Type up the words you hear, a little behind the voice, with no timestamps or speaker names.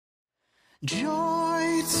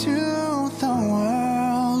Joy to the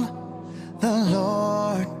world, the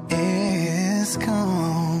Lord is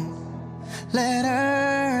come. Let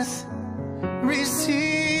earth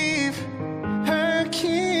receive her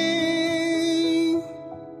King.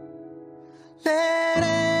 Let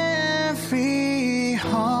every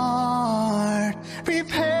heart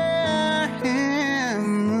prepare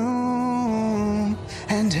him room,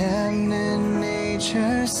 and heaven and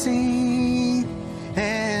nature sing,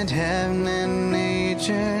 and heaven and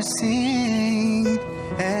nature sing,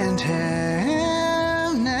 and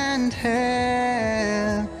heaven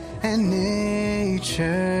and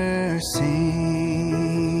nature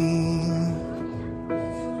sing.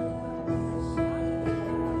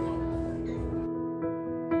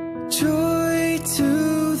 Joy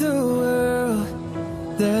to the world,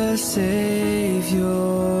 the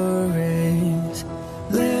Savior reigns.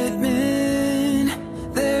 Let men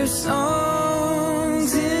their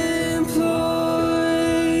songs employ,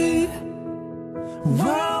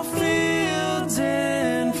 while fields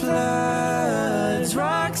and floods,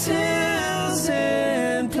 rocks, hills,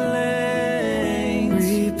 and plains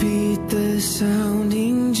repeat the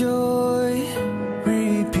sounding joy.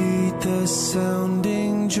 Repeat the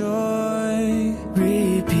sounding joy.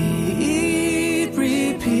 Repeat,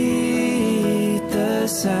 repeat the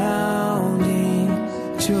sounding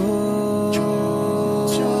joy. Joy,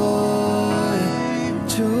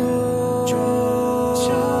 joy.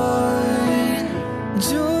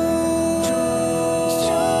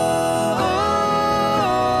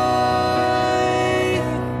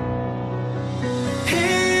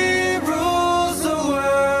 He rules the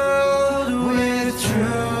world with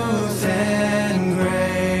truth and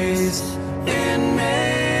grace. It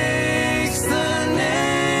makes the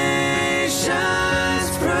nations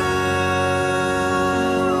prove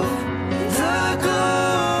the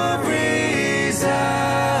glories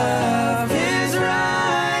of his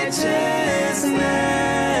righteousness,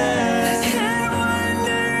 and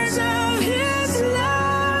wonders of his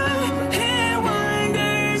love, and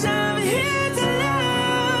wonders of his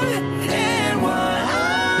love, and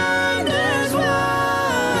wonders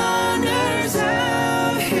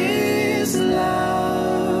of his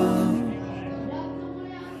love.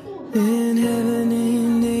 And heaven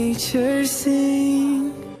and nature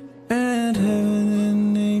sing, and heaven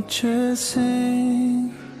and nature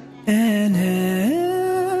sing, and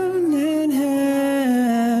heaven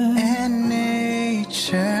and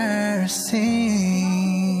nature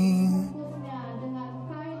sing.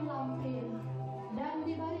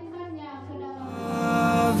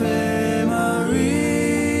 Ave Maria.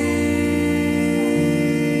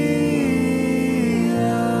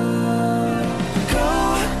 Go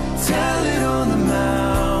tell it on the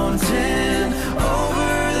mountain,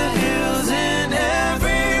 over the hills and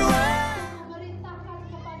everywhere.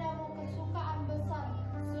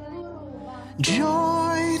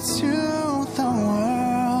 Joy to the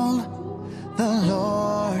world, the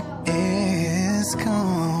Lord is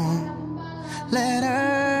come. Let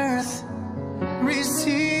earth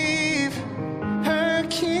receive her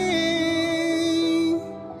King.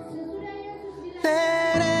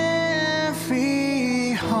 Let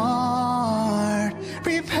every heart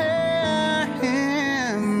prepare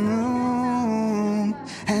him room,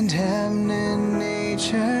 and heaven and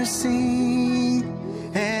nature sing,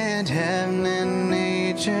 and heaven and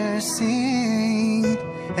nature sing,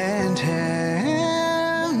 and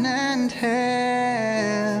heaven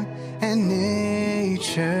and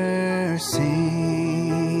nature sing.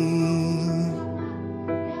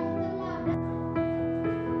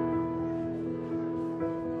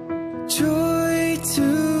 Joy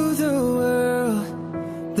to the world,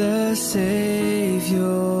 the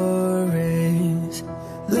Savior reigns.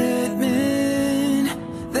 Let men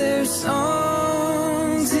their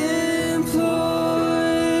songs employ,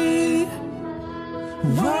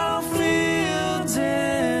 while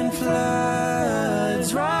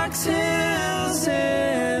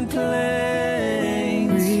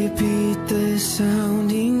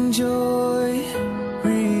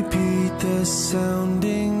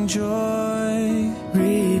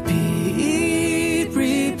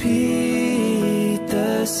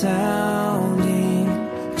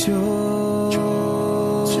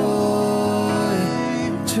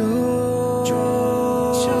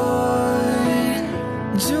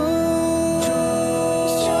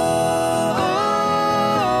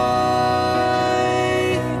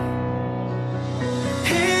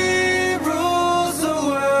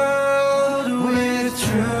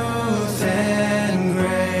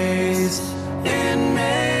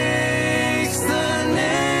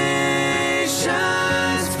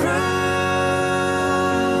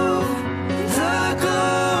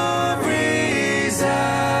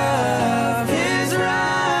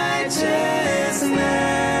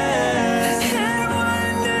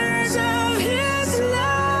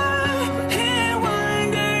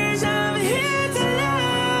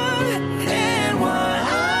and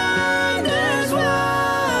wonders,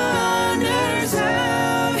 wonders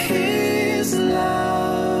of His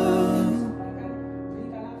love.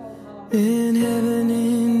 In heaven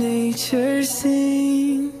and nature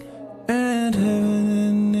sing, and heaven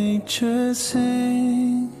and nature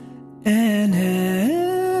sing, and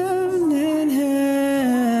heaven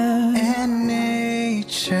and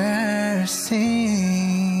nature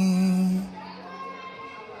sing.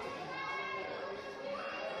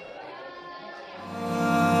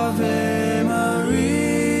 Ave Maria,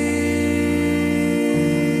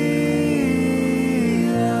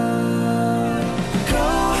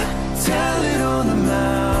 go tell it on the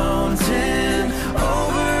mountain,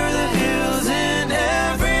 over the hills and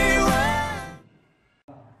everywhere.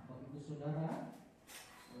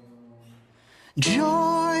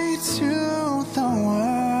 Joy to the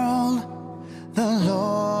world, the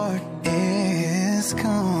Lord is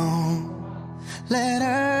come. Let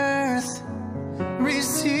earth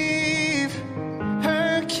receive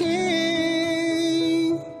her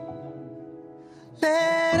King.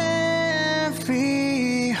 Let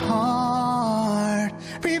every heart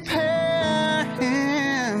prepare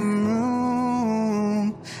Him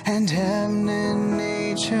room, and heaven and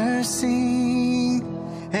nature sing,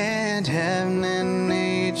 and heaven and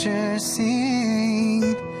nature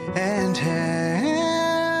sing, and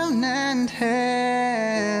heaven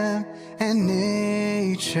and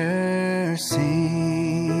nature sing.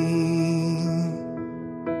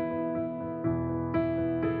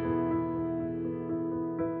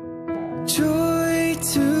 Joy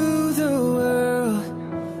to the world,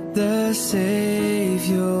 the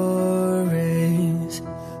Savior reigns.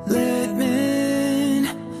 Let men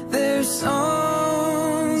their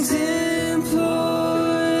songs employ,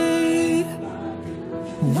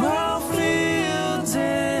 while fields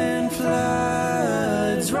and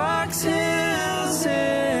floods, rocks, hills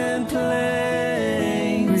and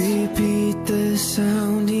plains repeat the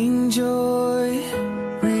sounding joy,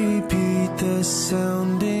 repeat the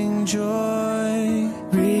sounding joy,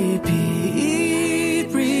 repeat,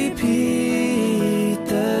 repeat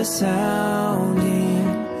the sounding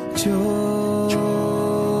joy.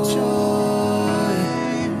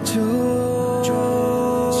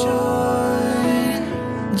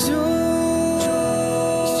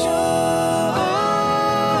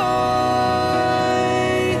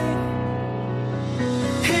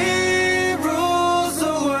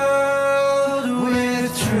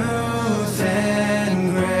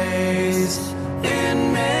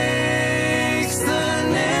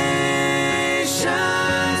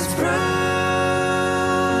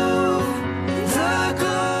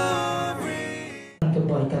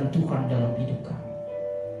 Kebaikan Tuhan dalam